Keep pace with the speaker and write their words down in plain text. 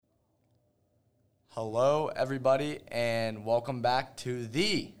Hello, everybody, and welcome back to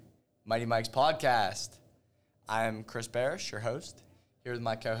the Mighty Mike's podcast. I am Chris Parrish, your host, here with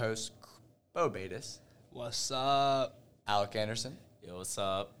my co-host, Beau. What's up? Alec Anderson. Yo, what's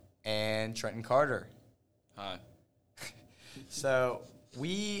up? And Trenton Carter. Hi. So,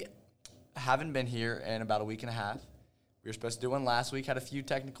 we haven't been here in about a week and a half. We were supposed to do one last week, had a few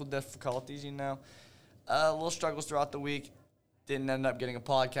technical difficulties, little struggles throughout the week. Didn't end up getting a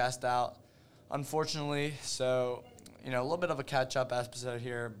podcast out, unfortunately. So, a little bit of a catch-up episode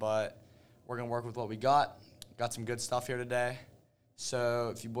here, but we're going to work with what we got. Got some good stuff here today.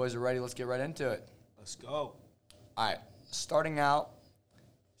 So, if you boys are ready, let's get right into it. Let's go. All right, starting out,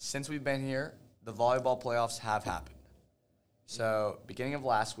 since we've been here, the volleyball playoffs have happened. So, beginning of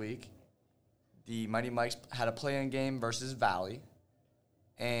last week, the Mighty Mikes had a play-in game versus Valley.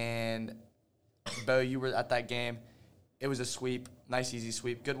 And, Beau, you were at that game. It was a sweep, nice, easy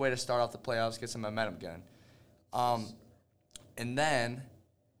sweep. Good way to start off the playoffs, get some momentum going. And then,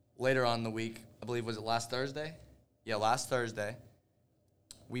 later on in the week, I believe, was it last Thursday? Yeah, last Thursday,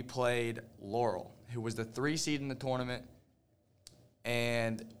 we played Laurel, who was the 3 seed in the tournament.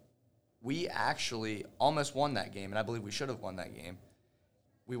 And we actually almost won that game, and I believe we should have won that game.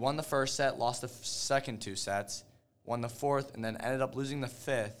 We won the first set, lost the second 2 sets, won the fourth, and then ended up losing the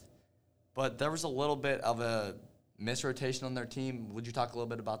fifth. But there was a little bit of a misrotation on their team. Would you talk a little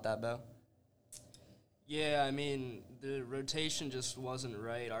bit about that, Beau? Yeah, the rotation just wasn't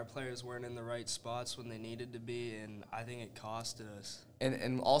right. Our players weren't in the right spots when they needed to be, and I think it costed us.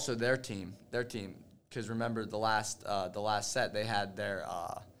 And also their team, because remember the last set they had their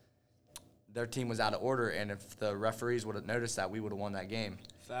team was out of order, and if the referees would have noticed that, we would have won that game.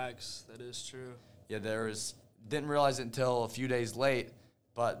 Facts, that is true. Yeah, didn't realize it until a few days late,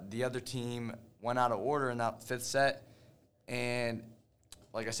 but the other team went out of order in that fifth set, and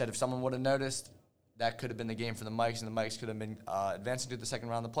like I said, if someone would have noticed, that could have been the game for the Mikes, and the Mikes could have been advancing to the second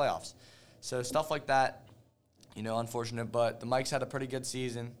round of the playoffs. So stuff like that, unfortunate, but the Mikes had a pretty good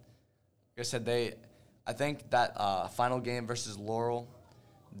season. Like I said, I think that final game versus Laurel,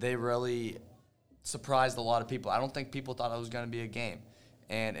 they really surprised a lot of people. I don't think people thought it was going to be a game,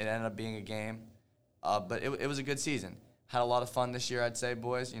 and it ended up being a game. But it was a good season. Had a lot of fun this year, I'd say,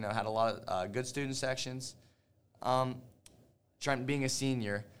 boys. Had a lot of good student sections. Trent, being a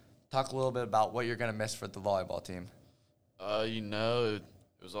senior, talk a little bit about what you're going to miss for the volleyball team. It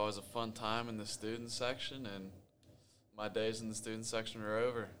was always a fun time in the student section, and my days in the student section are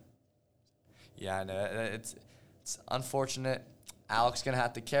over. Yeah, I know. It's unfortunate. Alec's going to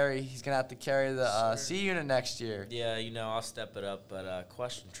have to carry. He's going to have to carry the C unit next year. Yeah, I'll step it up. But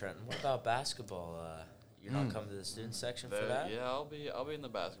question, Trenton, what about basketball? You're not coming to the student section for that? Yeah, I'll be in the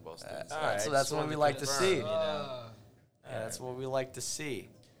basketball student All section. right, so that's what we like to see. Yeah, That's what we like to see.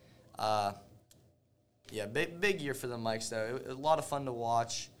 Big year for the Mikes, though. It was a lot of fun to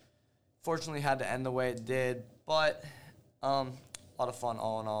watch. Fortunately, had to end the way it did, but a lot of fun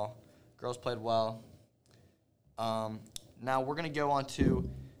all in all. Girls played well. Now we're going to go on to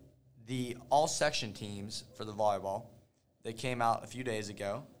the all-section teams for the volleyball. They came out a few days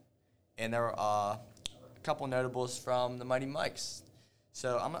ago, and there were a couple notables from the Mighty Mikes.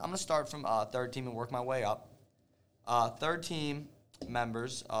 So I'm going to start from third team and work my way up. Third team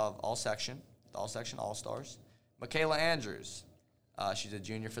members of all-section, the all-section all-stars. Michaela Andrews. She's a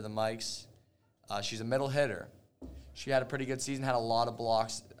junior for the Mikes. She's a middle hitter. She had a pretty good season, had a lot of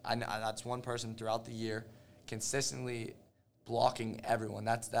blocks. That's one person throughout the year consistently blocking everyone.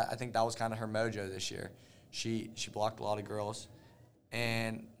 I think that was kind of her mojo this year. She blocked a lot of girls,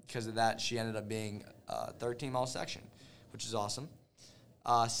 and because of that, she ended up being third team all section, which is awesome.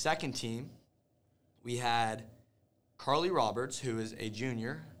 Second team, we had Carly Roberts, who is a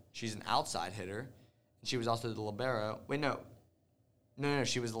junior. She's an outside hitter, and she was also the libero. Wait, no,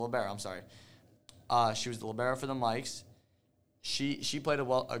 she was the libero. I'm sorry. She was the libero for the Mikes. She played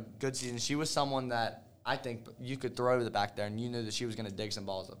a good season. She was someone that I think you could throw the back there, and you knew that she was going to dig some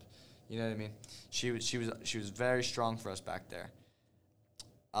balls up. You know what I mean? She was very strong for us back there.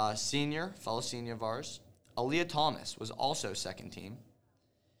 Fellow senior of ours, Aaliyah Thomas was also second team.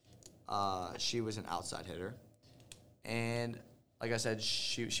 She was an outside hitter, and like I said,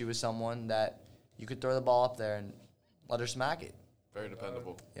 she was someone that you could throw the ball up there and let her smack it. Very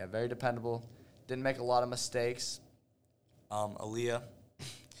dependable. Yeah, very dependable. Didn't make a lot of mistakes. Aaliyah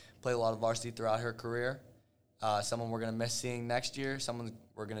played a lot of varsity throughout her career. Someone we're going to miss seeing next year. Someone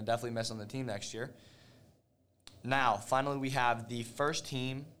we're going to definitely miss on the team next year. Now, finally, we have the first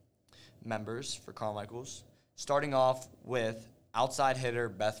team members for Carmichael's, starting off with outside hitter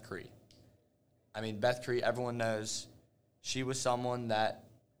Beth Cree. Beth Cree, everyone knows, she was someone that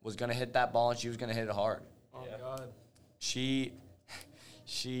was going to hit that ball, and she was going to hit it hard. Oh, God. She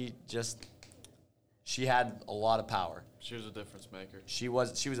had a lot of power. She was a difference maker. She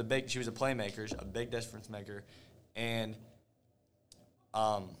was a playmaker, a big difference maker, and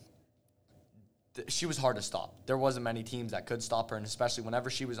she was hard to stop. There wasn't many teams that could stop her, and especially whenever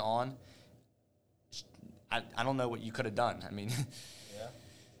she was on, I don't know what you could have done. I mean,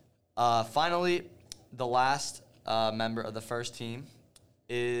 finally, the last member of the first team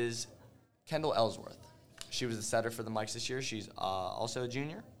is Kendall Ellsworth. She was the setter for the Mikes this year. She's also a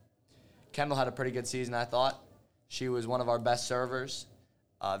junior. Kendall had a pretty good season, I thought. She was one of our best servers,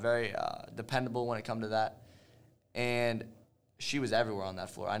 very dependable when it come to that. And she was everywhere on that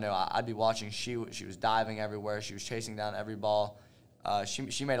floor. I know I'd be watching. She was diving everywhere. She was chasing down every ball.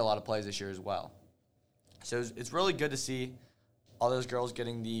 She made a lot of plays this year as well. So it's really good to see all those girls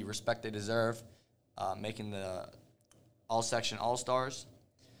getting the respect they deserve, making the all-section all-stars.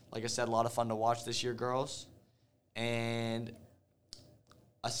 Like I said, a lot of fun to watch this year, girls. And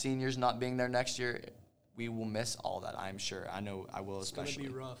us seniors not being there next year, we will miss all that, I'm sure. I know I will especially. It's going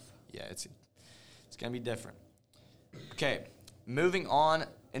to be rough. Yeah, it's going to be different. Okay, moving on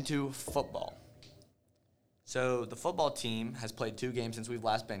into football. So the football team has played 2 games since we've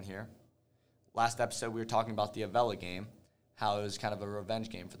last been here. Last episode, we were talking about the Avella game, how it was kind of a revenge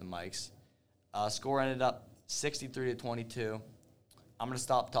game for the Mikes. Score ended up 63-22. I'm going to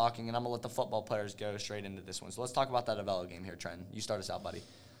stop talking, and I'm going to let the football players go straight into this one. So let's talk about that Avella game here, Trenton. You start us out, buddy.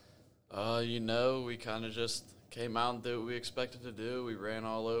 We kind of just came out and did what we expected to do. We ran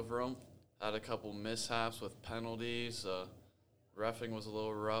all over them. Had a couple mishaps with penalties. Reffing was a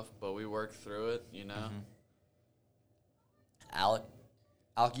little rough, but we worked through it, Mm-hmm. Alec,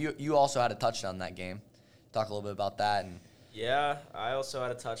 you also had a touchdown that game. Talk a little bit about that. Yeah, I also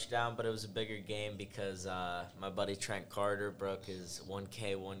had a touchdown, but it was a bigger game because my buddy Trent Carter broke his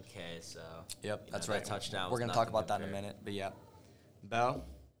 1K, so. Yep, that's right. That touchdown. We're going to talk about that in a minute, but yeah. Beau,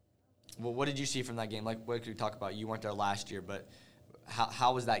 well, what did you see from that game? Like, what could we talk about? You weren't there last year, but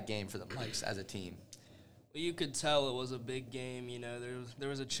how was that game for the Mikes as a team? Well, you could tell it was a big game. There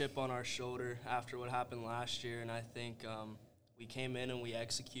was a chip on our shoulder after what happened last year, and I think we came in and we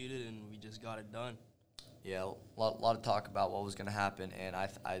executed and we just got it done. Yeah, a lot of talk about what was going to happen, and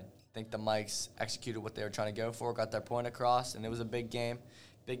I think the Mikes executed what they were trying to go for, got their point across, and it was a big game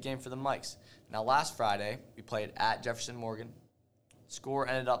for the Mikes. Now, last Friday, we played at Jefferson Morgan. Score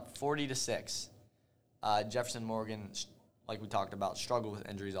ended up 40-6. Jefferson Morgan, like we talked about, struggled with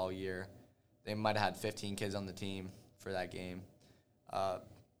injuries all year. They might have had 15 kids on the team for that game. How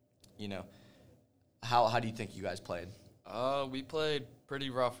do you think you guys played? We played pretty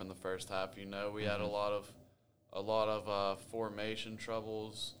rough in the first half. We had a lot of formation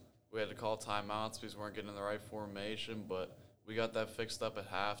troubles. We had to call timeouts because we weren't getting the right formation, but we got that fixed up at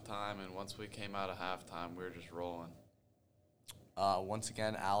halftime, and once we came out of halftime, we were just rolling. Once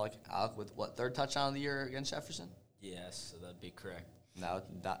again, Alec with what, 3rd touchdown of the year against Jefferson? Yes, so that'd be correct. No,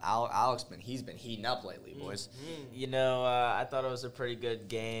 Alec's been heating up lately, boys. I thought it was a pretty good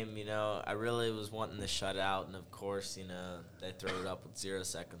game. I really was wanting to shut out, and of course, they throw it up with 0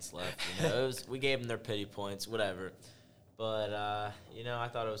 seconds left. We gave them their pity points, whatever. But I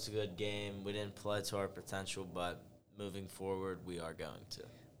thought it was a good game. We didn't play to our potential, but moving forward, we are going to.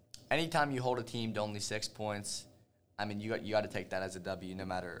 Anytime you hold a team to only 6 points, I mean, you got to take that as a W, no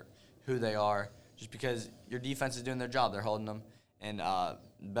matter who they are, just because your defense is doing their job. They're holding them. And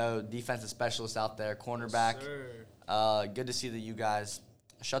Beau, defensive specialist out there, cornerback. Yes, good to see that you guys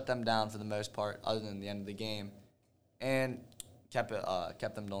shut them down for the most part, other than the end of the game, and kept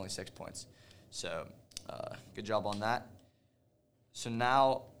them to only 6 points. So good job on that. So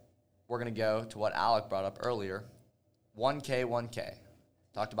now we're going to go to what Alec brought up earlier, 1K.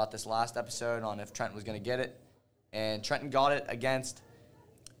 Talked about this last episode on if Trenton was going to get it, and Trenton got it against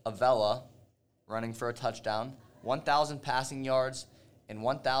Avella, running for a touchdown. 1,000 passing yards and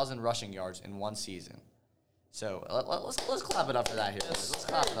 1,000 rushing yards in one season. So let's clap it up for that here. Let's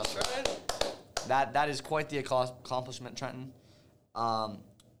clap it up for that. That is quite the accomplishment, Trenton. I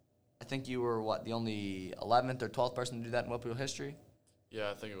think you were the only 11th or 12th person to do that in WPIAL history.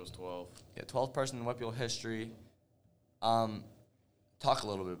 Yeah, I think it was 12. Yeah, 12th person in WPIAL history. Talk a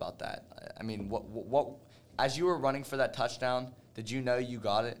little bit about that. I mean, what as you were running for that touchdown, did you know you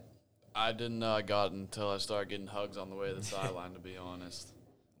got it? I didn't know I got it until I started getting hugs on the way to the sideline, to be honest.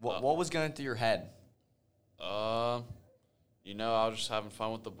 What was going through your head? I was just having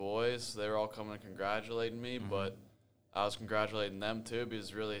fun with the boys. They were all coming and congratulating me, but I was congratulating them too because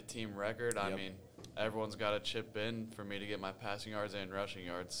it's really a team record. Yep. I mean, everyone's got to chip in for me to get my passing yards and rushing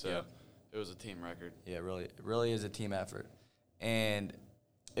yards, so it was a team record. Yeah, it really is a team effort. And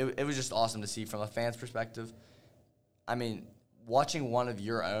it was just awesome to see from a fan's perspective. I mean, watching one of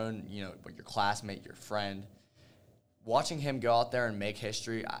your own, your classmate, your friend, watching him go out there and make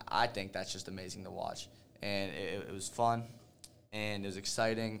history, I think that's just amazing to watch. And it was fun, and it was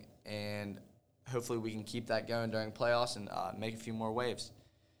exciting, and hopefully we can keep that going during playoffs and make a few more waves.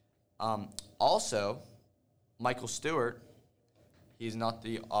 Also, Michael Stewart,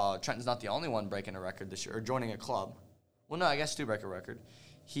 Trenton's not the only one breaking a record this year, or joining a club. Well, no, I guess Stu broke a record.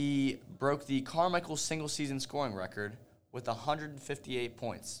 He broke the Carmichael single-season scoring record with 158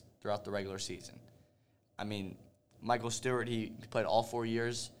 points throughout the regular season. I mean, Michael Stewart, he played all 4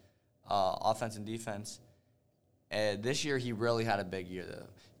 years, offense and defense. This year, he really had a big year, though.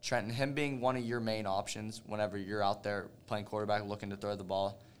 Trenton, him being one of your main options whenever you're out there playing quarterback, looking to throw the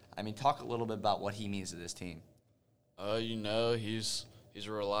ball. I mean, talk a little bit about what he means to this team. He's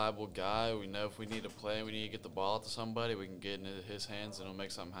a reliable guy. We know if we need to play, we need to get the ball to somebody, we can get into his hands and he'll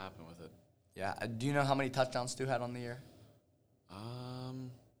make something happen with it. Yeah. Do you know how many touchdowns Stu had on the year? I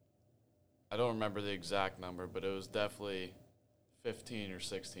don't remember the exact number, but it was definitely 15 or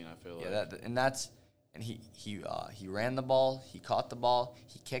 16, I feel like. Yeah, he ran the ball, he caught the ball,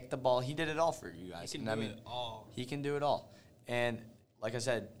 he kicked the ball, he did it all for you guys. He can do it all. He can do it all. And like I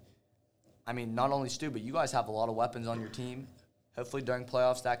said, I mean, not only Stu, but you guys have a lot of weapons on your team. Hopefully during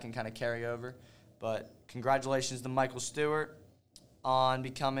playoffs that can kind of carry over. But congratulations to Michael Stewart on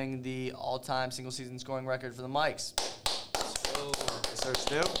becoming the all-time single-season scoring record for the Mikes. Yes, sir,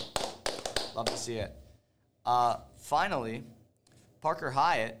 Stu. Love to see it. Finally, Parker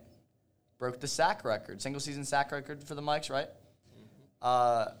Hyatt broke the sack record, single-season sack record for the Mikes, right?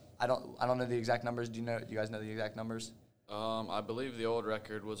 Mm-hmm. I don't know the exact numbers. Do you guys know the exact numbers? I believe the old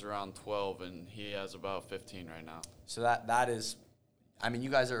record was around 12, and he has about 15 right now. So that is, I mean, you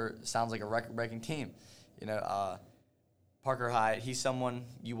guys sounds like a record-breaking team. Parker Hyatt, he's someone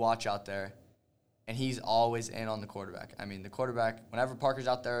you watch out there, and he's always in on the quarterback. I mean, the quarterback, whenever Parker's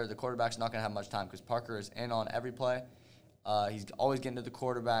out there, the quarterback's not going to have much time because Parker is in on every play. He's always getting to the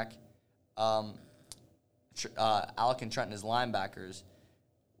quarterback. Alec and Trenton as linebackers.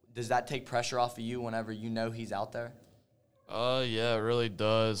 Does that take pressure off of you whenever you know he's out there? Yeah, it really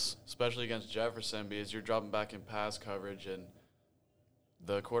does, especially against Jefferson because you're dropping back in pass coverage and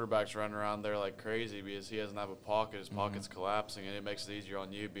the quarterback's running around there like crazy because he doesn't have a pocket. His pocket's collapsing, and it makes it easier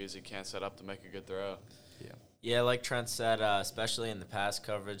on you because he can't set up to make a good throw. Yeah, like Trent said, especially in the pass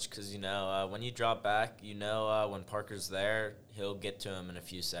coverage because, when you drop back, when Parker's there, he'll get to him in a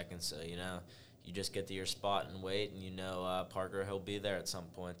few seconds. So, you just get to your spot and wait, and Parker, he'll be there at some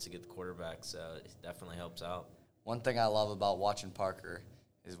point to get the quarterback. So it definitely helps out. One thing I love about watching Parker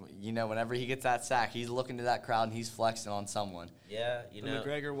is, whenever he gets that sack, he's looking to that crowd and he's flexing on someone. Yeah, The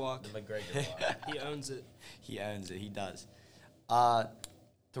McGregor walk. The McGregor walk. He owns it. He owns it. He does.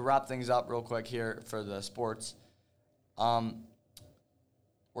 To wrap things up real quick here for the sports, we're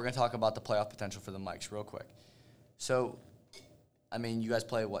going to talk about the playoff potential for the Mikes real quick. So, I mean, you guys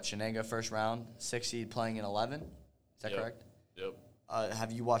play, Shenango first round, 6 seed playing in 11? Is that correct? Yep.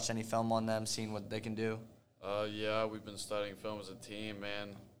 Have you watched any film on them, seen what they can do? Yeah, we've been studying film as a team,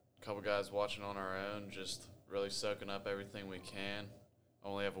 man. A couple guys watching on our own, just really soaking up everything we can.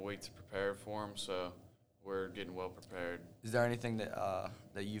 Only have a week to prepare for them, so we're getting well prepared. Is there anything that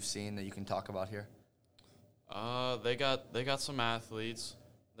you've seen that you can talk about here? They got some athletes.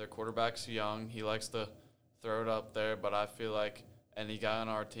 Their quarterback's young. He likes to throw it up there, but I feel like any guy on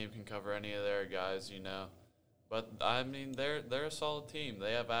our team can cover any of their guys, But I mean, they're a solid team.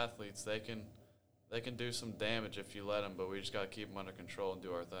 They have athletes. They can do some damage if you let them, but we just got to keep them under control and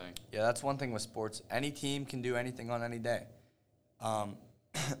do our thing. Yeah, that's one thing with sports. Any team can do anything on any day.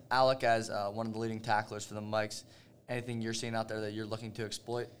 Alec, as one of the leading tacklers for the Mikes, anything you're seeing out there that you're looking to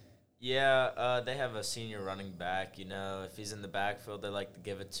exploit? Yeah, they have a senior running back. If he's in the backfield, they like to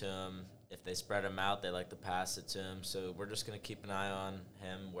give it to him. If they spread him out, they like to pass it to him. So we're just going to keep an eye on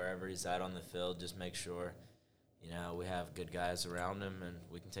him wherever he's at on the field. Just make sure, we have good guys around him and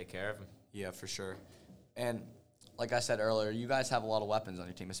we can take care of him. Yeah, for sure. And like I said earlier, you guys have a lot of weapons on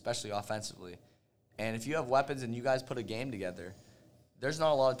your team, especially offensively. And if you have weapons and you guys put a game together, there's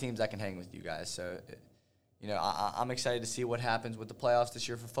not a lot of teams that can hang with you guys. So, I'm excited to see what happens with the playoffs this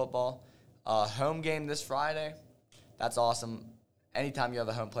year for football. Home game this Friday, that's awesome. Anytime you have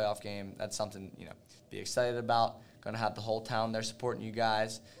a home playoff game, that's something, be excited about. Going to have the whole town there supporting you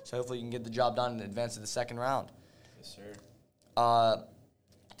guys. So hopefully you can get the job done in advance of the second round. Yes, sir.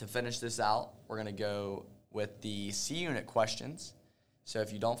 To finish this out, we're going to go with the C Unit questions. So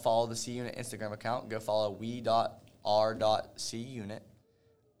if you don't follow the C Unit Instagram account, go follow we.r.cunit.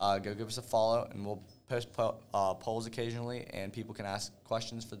 Go give us a follow, and we'll post polls occasionally, and people can ask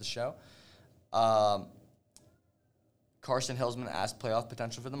questions for the show. Carson Hillsman asked playoff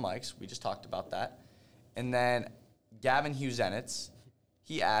potential for the Mikes. We just talked about that. And then Gavin Hughes-Enitz,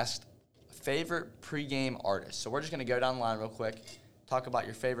 he asked favorite pregame artist. So we're just going to go down the line real quick, talk about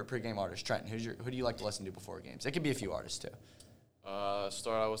your favorite pregame artist. Trenton, who do you like to listen to before games? It could be a few artists, too.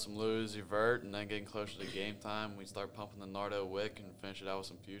 Start out with some Louis Vert, and then getting closer to game time, we start pumping the Nardo Wick and finish it out with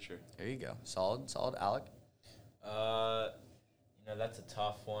some Future. There you go. Solid. Alec? That's a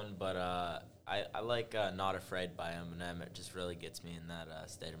tough one, but I like Not Afraid by Eminem. It just really gets me in that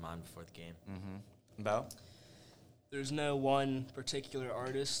state of mind before the game. Mm-hmm. Beau? There's no one particular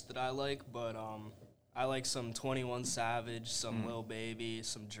artist that I like, but I like some 21 Savage, some Lil Baby,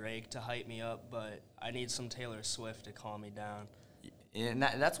 some Drake to hype me up, but I need some Taylor Swift to calm me down. And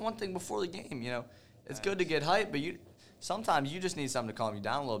that's one thing before the game, It's good to get hype, but sometimes you just need something to calm you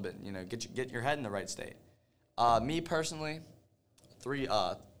down a little bit, get your head in the right state. Me personally, three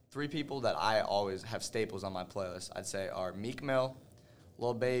people that I always have staples on my playlist, I'd say, are Meek Mill,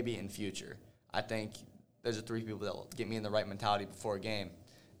 Lil Baby, and Future. I think those are three people that will get me in the right mentality before a game,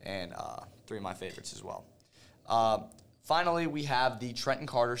 and three of my favorites as well. Finally, we have the Trenton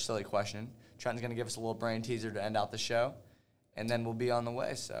Carter silly question. Trenton's going to give us a little brain teaser to end out the show, and then we'll be on the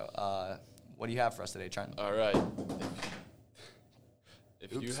way. So what do you have for us today, Trenton? All right.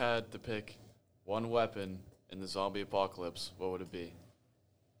 If you had to pick one weapon in the zombie apocalypse, what would it be?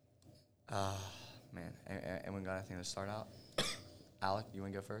 Man, anyone got anything to start out? Alec, you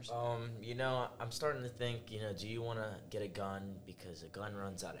want to go first? I'm starting to think, do you want to get a gun because a gun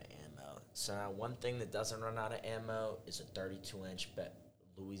runs out of ammo? So now one thing that doesn't run out of ammo is a 32-inch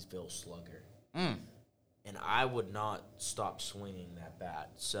Louisville Slugger. And I would not stop swinging that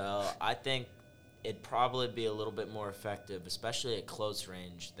bat. So I think it'd probably be a little bit more effective, especially at close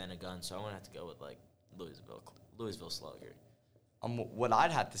range, than a gun. So I'm going to have to go with, Louisville Slugger. What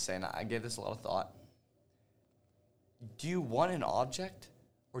I'd have to say, and I gave this a lot of thought, do you want an object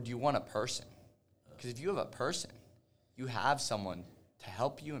or do you want a person? Because if you have a person, you have someone to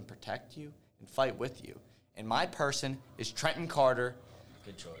help you and protect you and fight with you. And my person is Trenton Carter.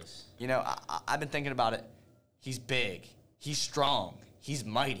 Good choice. I've been thinking about it. He's big. He's strong. He's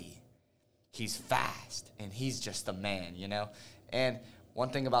mighty. He's fast. And he's just a man, And one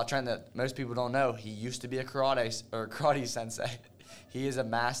thing about Trenton that most people don't know, he used to be a karate sensei. He is a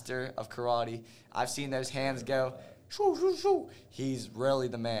master of karate. I've seen those hands go, shoo, shoo, shoo. He's really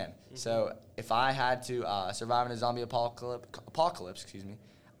the man. Mm-hmm. So if I had to survive in a zombie apocalypse,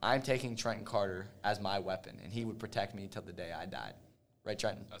 I'm taking Trenton Carter as my weapon, and he would protect me till the day I died. Right,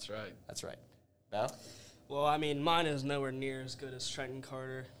 Trenton? That's right. That's right. Beau? Well, mine is nowhere near as good as Trenton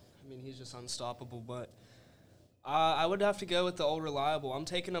Carter. He's just unstoppable, but I would have to go with the old reliable. I'm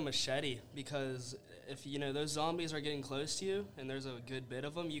taking a machete because if, those zombies are getting close to you and there's a good bit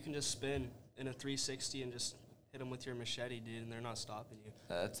of them, you can just spin in a 360 and just hit them with your machete, dude, and they're not stopping you.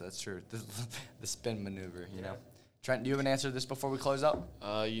 That's true. The spin maneuver, know. Trent, do you have an answer to this before we close up?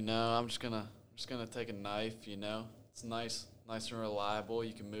 I'm just gonna take a knife. It's nice and reliable.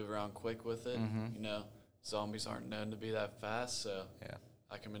 You can move around quick with it. Mm-hmm. Zombies aren't known to be that fast, so yeah,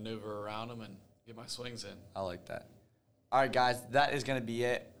 I can maneuver around them and get my swings in. I like that. All right, guys, that is gonna be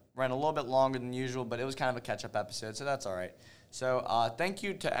it. Ran a little bit longer than usual, but it was kind of a catch-up episode, so that's all right. So thank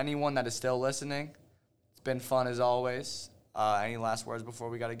you to anyone that is still listening. It's been fun as always. Any last words before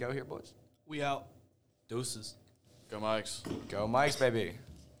we got to go here, boys? We out. Deuces. Go Mikes. Go Mikes, baby.